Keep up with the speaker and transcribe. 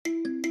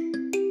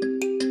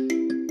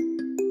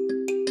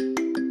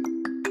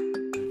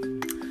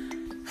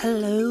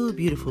Hello,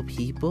 beautiful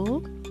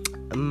people.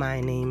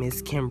 My name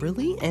is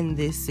Kimberly, and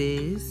this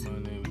is... My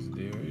name is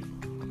Derek.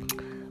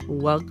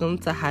 Welcome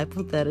to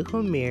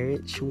Hypothetical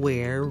Marriage,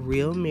 where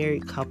real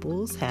married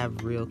couples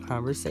have real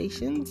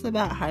conversations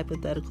about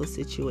hypothetical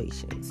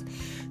situations.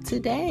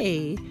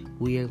 Today,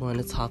 we are going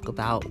to talk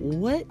about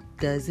what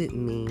does it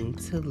mean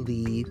to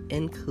leave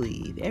and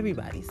cleave.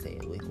 Everybody say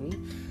it with me.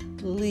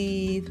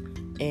 Leave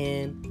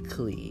and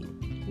cleave.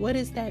 What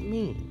does that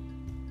mean?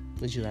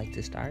 Would you like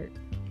to start?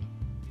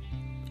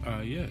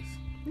 Yes.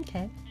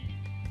 Okay.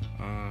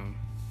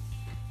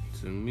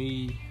 To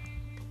me,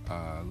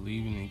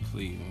 leaving and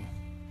cleaving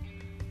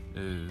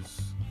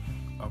is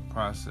a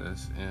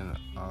process in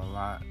a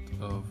lot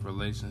of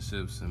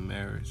relationships and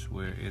marriage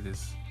where it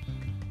is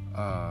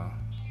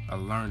a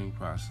learning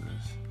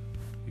process.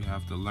 You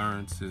have to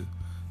learn to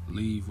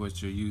leave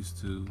what you're used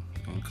to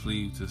and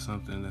cleave to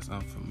something that's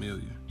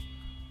unfamiliar,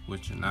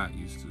 what you're not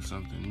used to,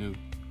 something new.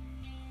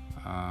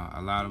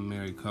 A lot of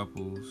married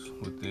couples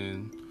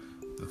within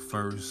the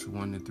first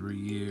 1 to 3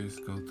 years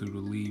go through the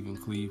leave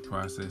and cleave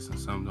process, and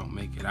some don't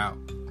make it out.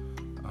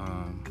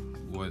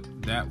 What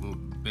that will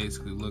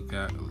basically look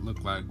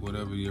like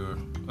whatever your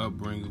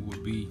upbringing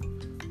would be.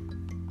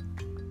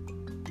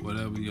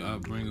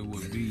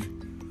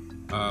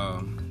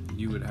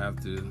 You would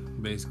have to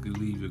basically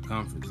leave your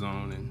comfort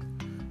zone and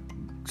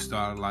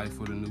start a life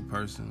with a new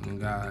person in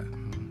God.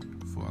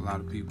 For a lot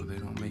of people, they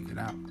don't make it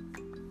out.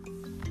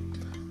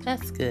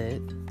 That's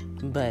good.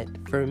 But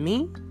for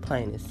me,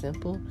 plain and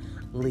simple,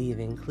 leave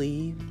and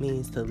cleave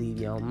means to leave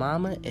your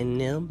mama and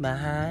them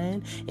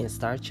behind and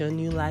start your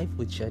new life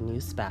with your new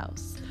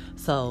spouse.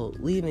 So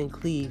leave and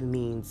cleave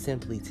means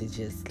simply to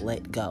just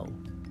let go,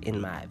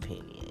 in my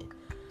opinion.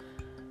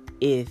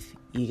 If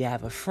you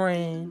have a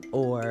friend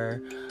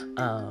or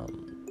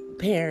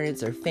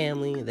parents or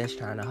family that's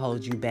trying to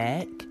hold you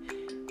back,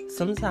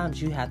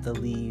 sometimes you have to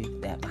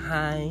leave that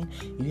behind.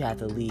 You have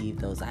to leave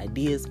those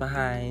ideas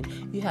behind.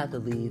 You have to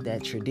leave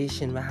that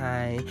tradition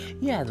behind.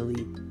 You have to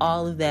leave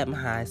all of that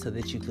behind so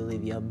that you can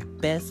live your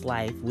best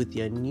life with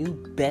your new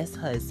best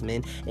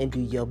husband and do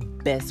your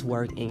best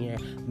work in your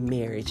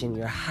marriage, in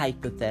your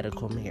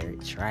hypothetical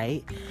marriage,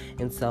 right?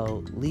 And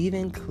so leave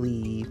and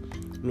cleave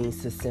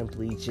means to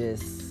simply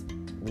just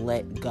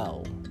let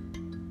go.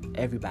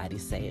 Everybody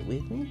say it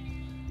with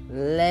me.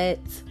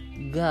 Let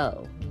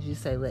go. Did you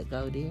say let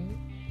go, dear?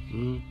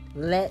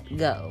 Let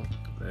go.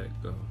 Let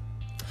go.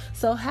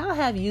 So how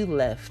have you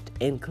left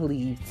and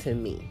cleaved to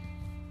me?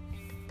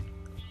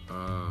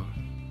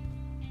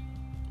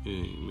 You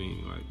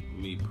mean like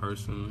me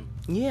personally?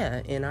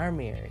 Yeah, in our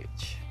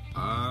marriage.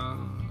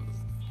 Well,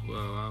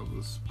 I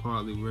was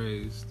partly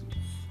raised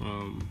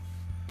from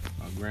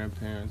my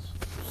grandparents'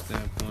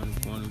 standpoint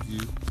and point of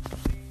view.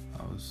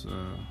 I was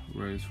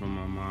raised from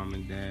my mom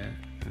and dad,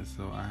 and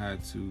so I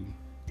had to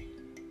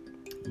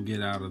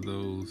get out of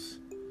those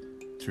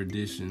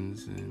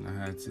traditions, and I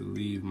had to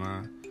leave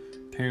my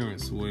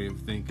parents' way of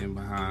thinking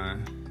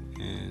behind.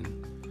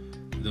 And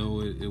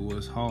though it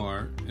was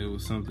hard, it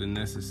was something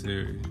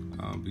necessary,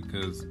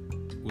 because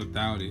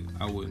without it,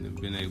 I wouldn't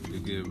have been able to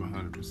give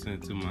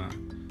 100% to my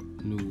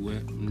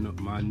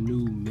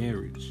new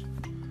marriage,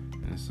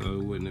 and so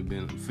it wouldn't have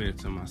been fair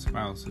to my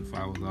spouse if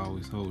I was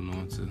always holding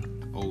on to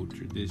old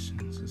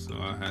traditions. And so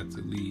I had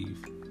to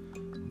leave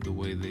the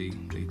way they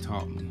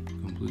taught me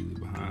completely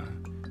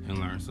behind and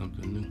learn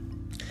something new.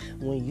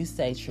 When you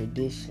say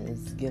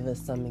traditions, give us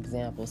some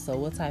examples. So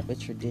what type of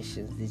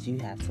traditions did you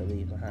have to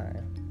leave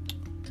behind?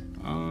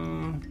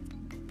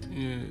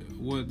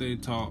 What they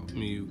taught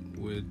me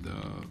with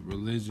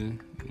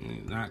religion,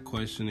 not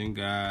questioning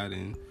God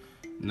and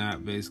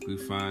not basically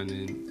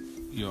finding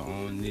your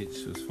own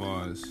niche as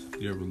far as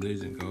your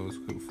religion goes.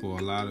 For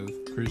a lot of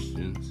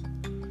Christians,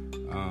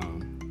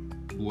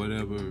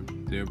 whatever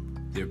their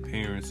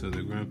parents or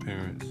their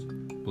grandparents'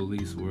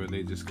 beliefs were,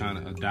 they just kind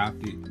of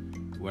adopted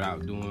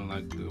without doing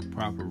like the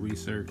proper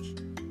research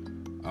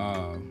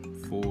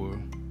for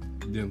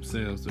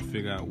themselves to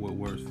figure out what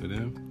works for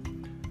them.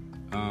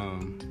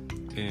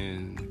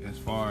 And as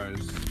far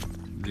as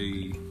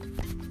the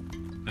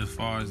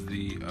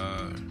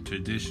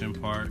tradition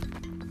part,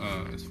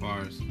 as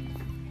far as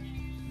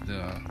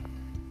the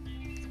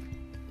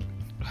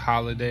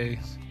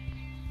holidays,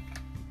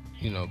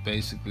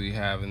 basically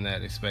having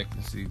that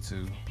expectancy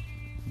to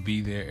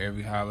be there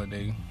every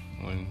holiday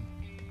when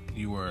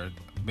you were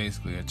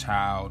basically a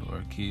child or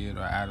a kid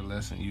or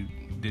adolescent, you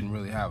didn't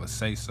really have a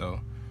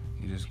say-so.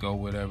 You just go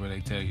wherever they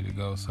tell you to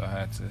go. So I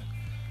had to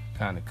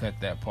kind of cut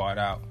that part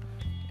out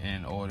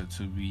in order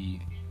to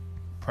be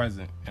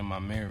present in my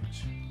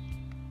marriage.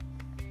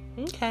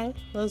 Okay,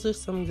 those are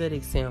some good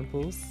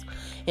examples.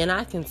 And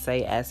I can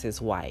say as his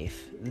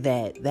wife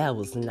that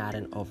was not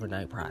an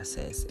overnight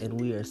process,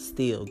 and we are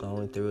still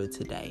going through it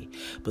today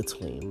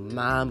between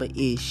mama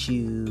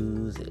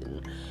issues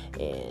and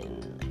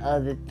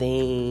other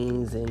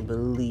things and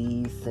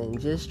beliefs and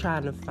just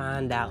trying to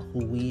find out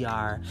who we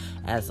are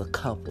as a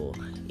couple.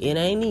 It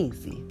ain't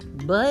easy,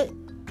 but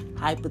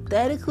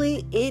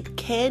hypothetically, it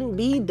can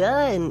be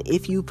done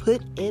if you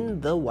put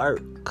in the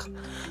work.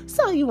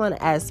 So you want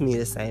to ask me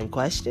the same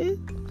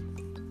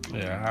question?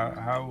 Yeah,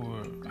 how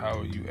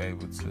were you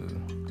able to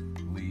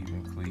leave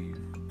and cleave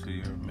to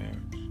your marriage?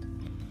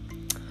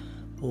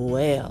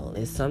 Well,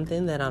 it's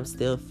something that I'm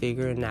still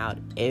figuring out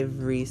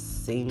every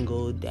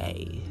single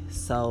day.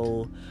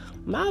 So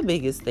my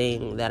biggest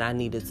thing that I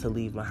needed to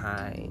leave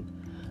behind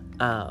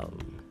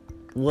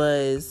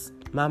was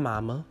my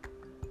mama,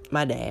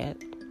 my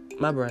dad,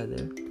 my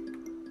brother,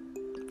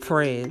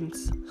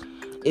 friends.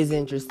 Is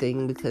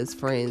interesting because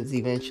friends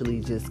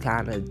eventually just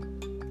kind of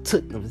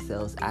took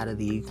themselves out of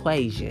the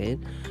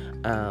equation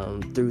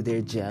through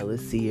their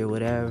jealousy or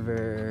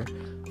whatever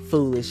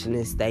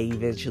foolishness they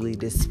eventually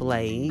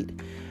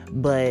displayed.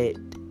 But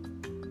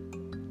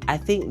I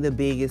think the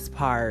biggest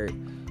part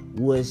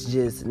was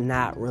just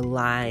not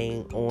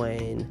relying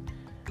on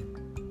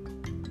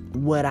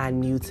what I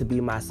knew to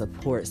be my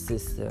support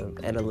system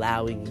and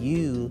allowing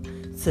you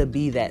to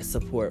be that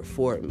support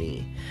for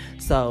me.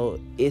 So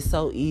it's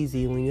so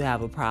easy when you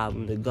have a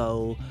problem to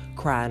go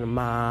cry to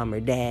mom or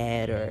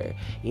dad or,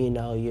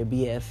 your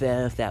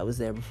BFF that was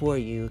there before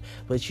you,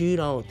 but you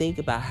don't think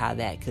about how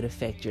that could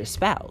affect your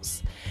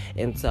spouse.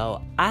 And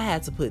so I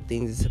had to put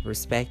things into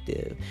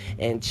perspective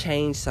and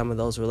change some of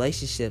those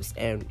relationships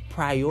and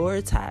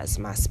prioritize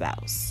my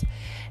spouse.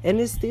 And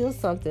it's still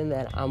something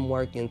that I'm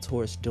working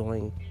towards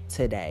doing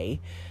today,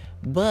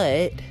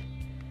 but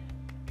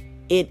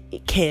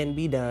it can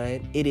be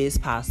done. It is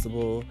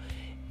possible.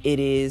 It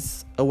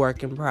is a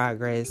work in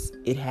progress.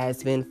 It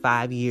has been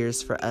 5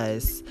 years for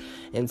us.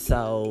 And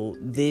so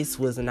this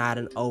was not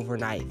an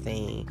overnight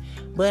thing.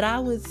 But I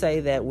would say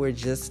that we're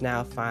just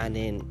now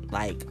finding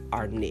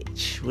our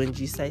niche. Wouldn't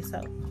you say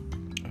so?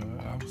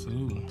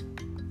 Absolutely.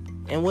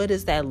 And what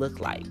does that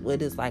look like? What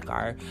does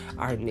our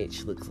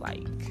niche look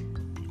like?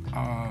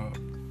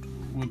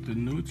 With the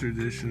new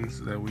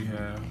traditions that we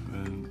have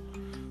and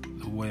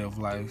the way of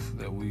life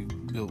that we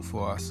built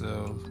for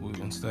ourselves,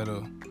 instead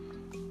of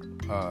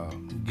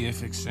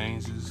gift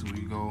exchanges,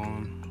 we go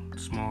on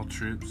small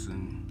trips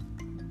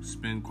and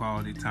spend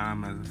quality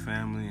time as a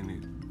family, and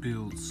it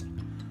builds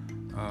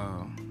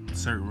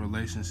certain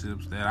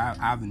relationships that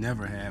I've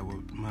never had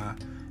with my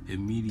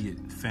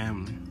immediate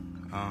family.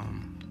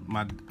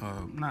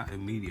 Not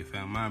immediate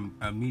family.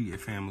 My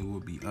immediate family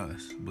would be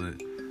us, but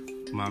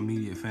my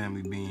immediate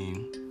family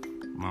being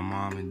my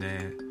mom and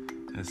dad.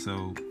 And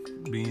so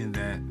being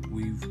that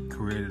we've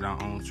created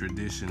our own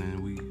tradition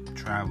and we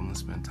travel and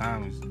spend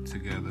time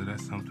together,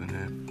 that's something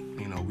that,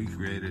 we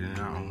created in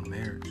our own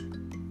marriage.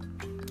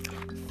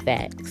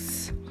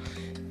 Facts.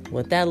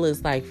 What that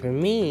looks like for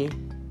me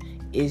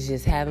is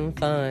just having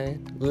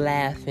fun,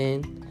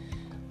 laughing,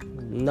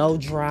 no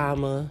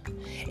drama.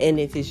 And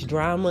if it's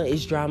drama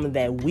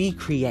that we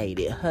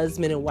created,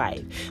 husband and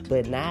wife,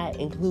 but not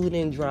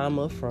including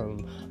drama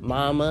from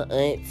mama,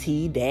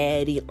 auntie,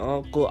 daddy,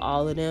 uncle,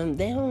 all of them.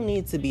 They don't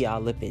need to be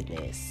all up in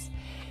this.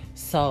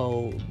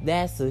 So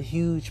that's a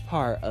huge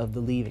part of the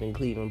leaving and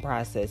cleaving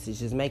process, is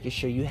just making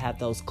sure you have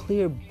those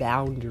clear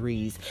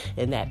boundaries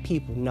and that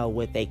people know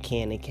what they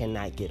can and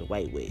cannot get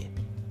away with.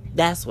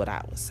 That's what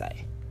I would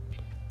say.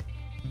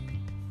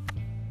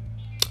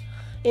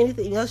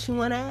 Anything else you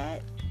want to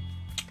add?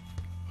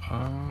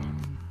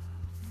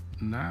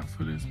 Not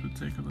for this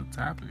particular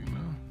topic,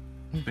 no.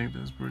 I think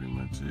that's pretty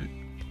much it.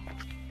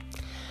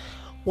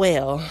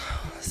 Well,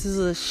 this is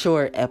a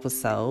short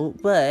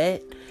episode,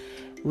 but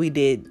we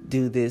did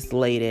do this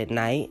late at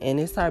night, and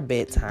it's our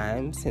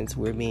bedtime since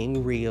we're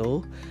being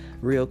real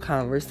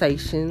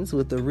conversations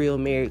with a real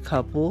married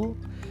couple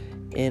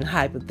in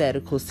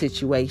hypothetical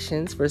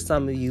situations for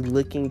some of you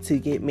looking to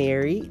get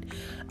married.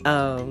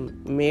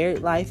 Married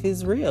life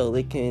is real.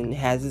 It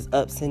has its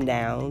ups and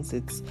downs.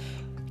 It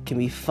can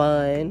be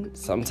fun.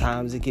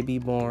 Sometimes it can be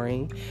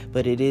boring,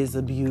 but it is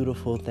a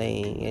beautiful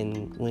thing.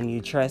 And when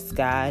you trust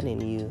God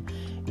and you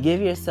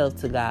give yourself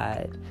to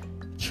God,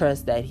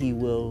 trust that He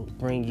will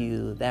bring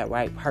you that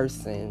right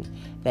person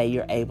that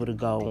you're able to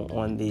go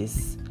on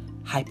this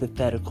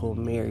hypothetical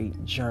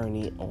married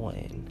journey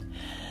on.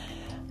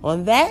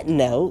 On that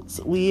note,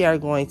 we are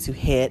going to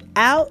head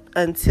out.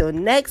 Until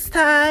next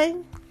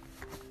time,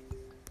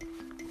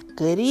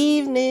 good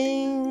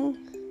evening,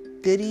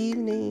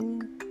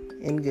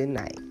 and good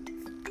night.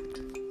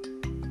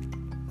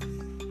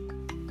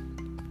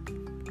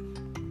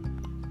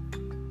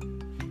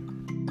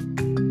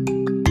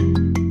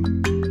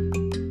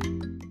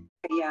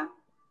 Yeah,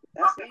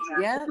 that's it.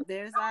 Yeah,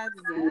 there's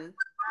Isaac.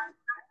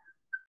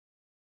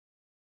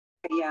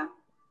 Yeah,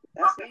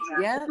 that's it.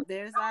 Yeah,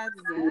 there's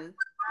Isaac.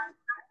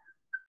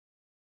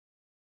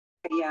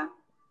 Yeah,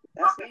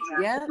 that's it.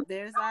 Yeah,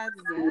 there's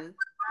Isaac.